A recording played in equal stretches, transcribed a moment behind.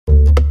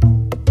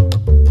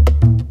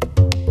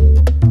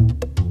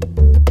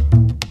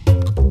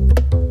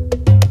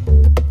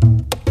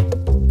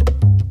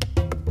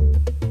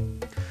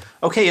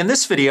Okay, in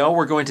this video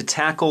we're going to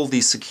tackle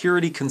the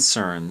security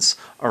concerns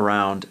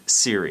around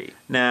Siri.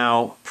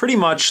 Now, pretty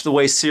much the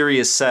way Siri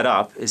is set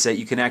up is that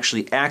you can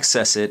actually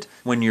access it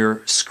when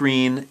your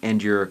screen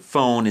and your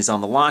phone is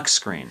on the lock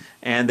screen.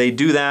 And they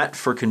do that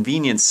for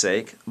convenience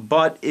sake,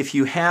 but if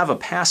you have a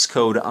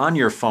passcode on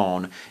your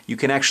phone, you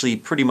can actually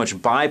pretty much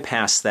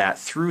bypass that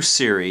through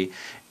Siri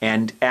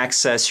and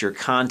access your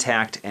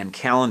contact and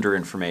calendar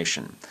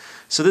information.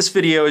 So this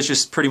video is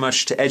just pretty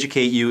much to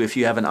educate you, if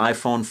you have an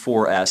iPhone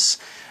 4S,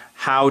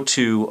 how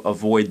to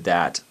avoid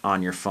that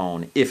on your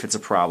phone if it's a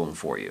problem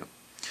for you.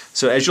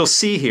 So as you'll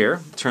see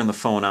here, turn the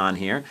phone on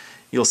here,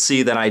 you'll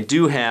see that I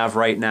do have,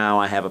 right now,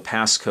 I have a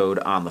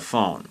passcode on the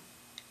phone.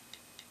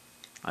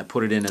 I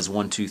put it in as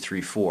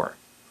 1234.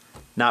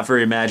 Not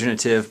very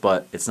imaginative,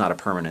 but it's not a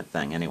permanent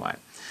thing anyway.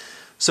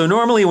 So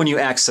normally when you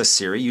access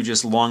Siri, you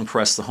just long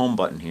press the home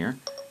button here,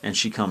 and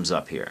she comes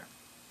up here.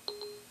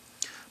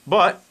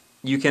 But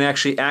you can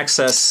actually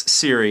access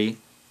Siri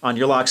on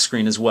your lock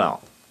screen as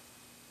well,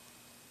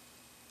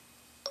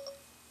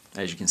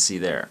 as you can see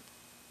there.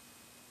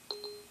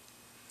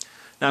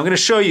 Now I'm going to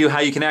show you how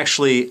you can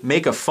actually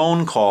make a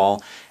phone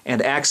call and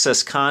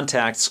access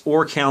contacts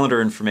or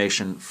calendar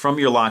information from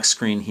your lock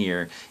screen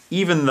here,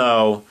 even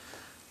though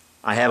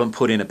I haven't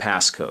put in a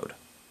passcode.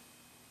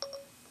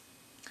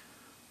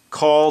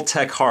 Call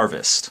Tech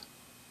Harvest.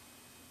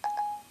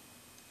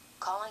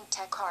 Calling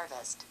Tech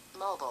Harvest,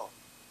 mobile.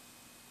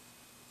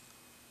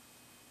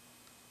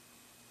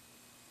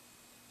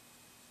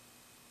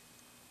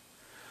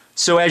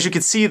 So as you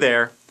can see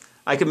there,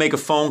 I can make a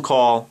phone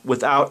call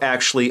without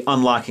actually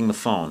unlocking the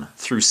phone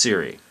through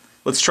Siri.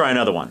 Let's try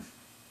another one.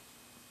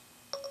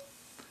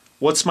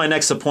 What's my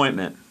next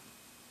appointment?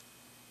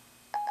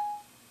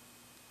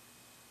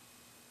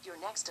 Your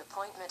next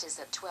appointment is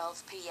at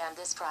 12 p.m.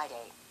 this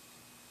Friday.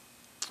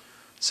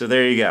 So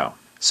there you go.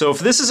 So if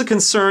this is a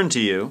concern to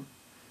you,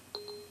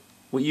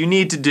 what you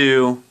need to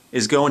do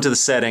is go into the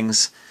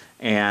settings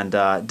and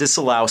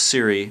disallow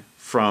Siri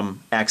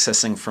from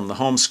accessing from the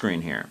home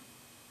screen here.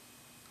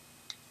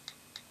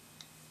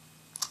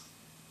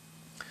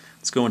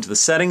 Let's go into the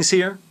settings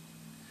here.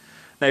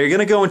 Now you're going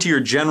to go into your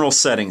general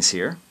settings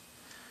here.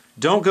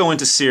 Don't go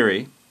into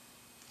Siri.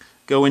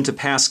 Go into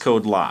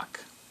passcode lock.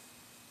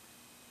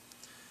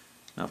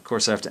 Now of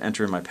course I have to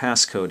enter in my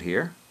passcode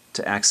here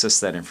to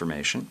access that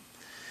information.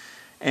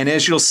 And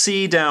as you'll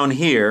see down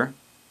here,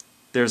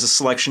 there's a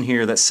selection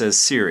here that says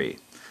Siri.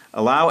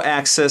 Allow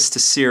access to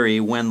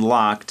Siri when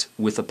locked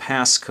with a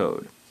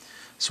passcode.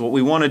 So what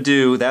we want to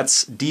do,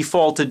 that's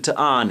defaulted to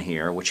on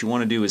here. What you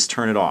want to do is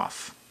turn it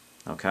off.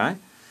 Okay?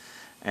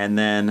 And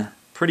then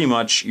pretty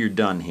much you're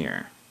done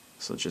here.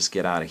 So let's just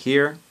get out of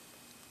here.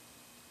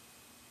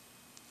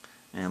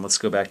 And let's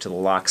go back to the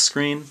lock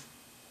screen.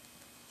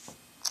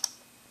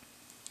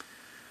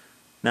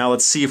 Now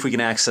let's see if we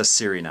can access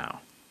Siri now.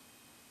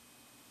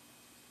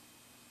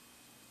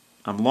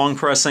 I'm long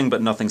pressing,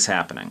 but nothing's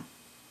happening.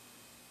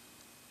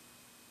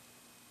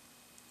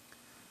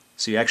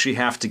 So you actually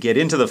have to get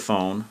into the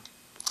phone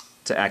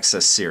to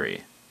access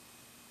Siri.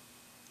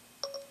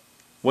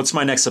 What's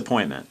my next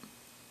appointment?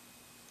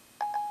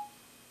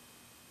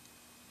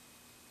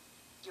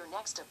 Your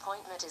next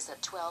appointment is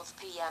at 12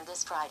 p.m.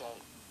 this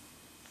Friday.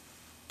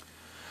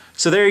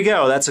 So there you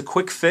go. That's a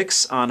quick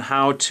fix on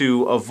how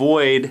to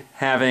avoid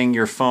having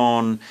your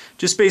phone.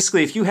 Just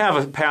basically, if you have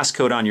a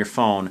passcode on your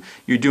phone,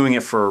 you're doing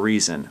it for a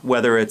reason.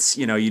 Whether it's,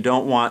 you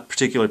don't want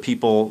particular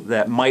people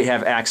that might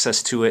have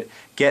access to it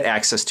get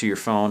access to your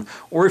phone,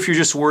 or if you're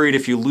just worried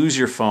if you lose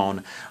your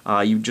phone,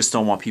 you just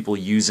don't want people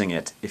using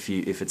it if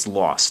it's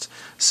lost.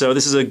 So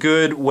this is a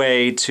good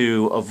way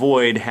to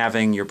avoid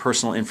having your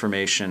personal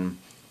information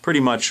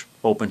pretty much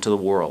open to the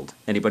world.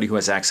 Anybody who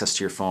has access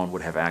to your phone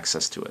would have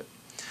access to it.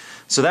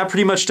 So that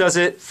pretty much does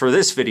it for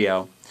this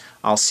video.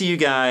 I'll see you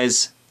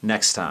guys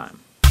next time.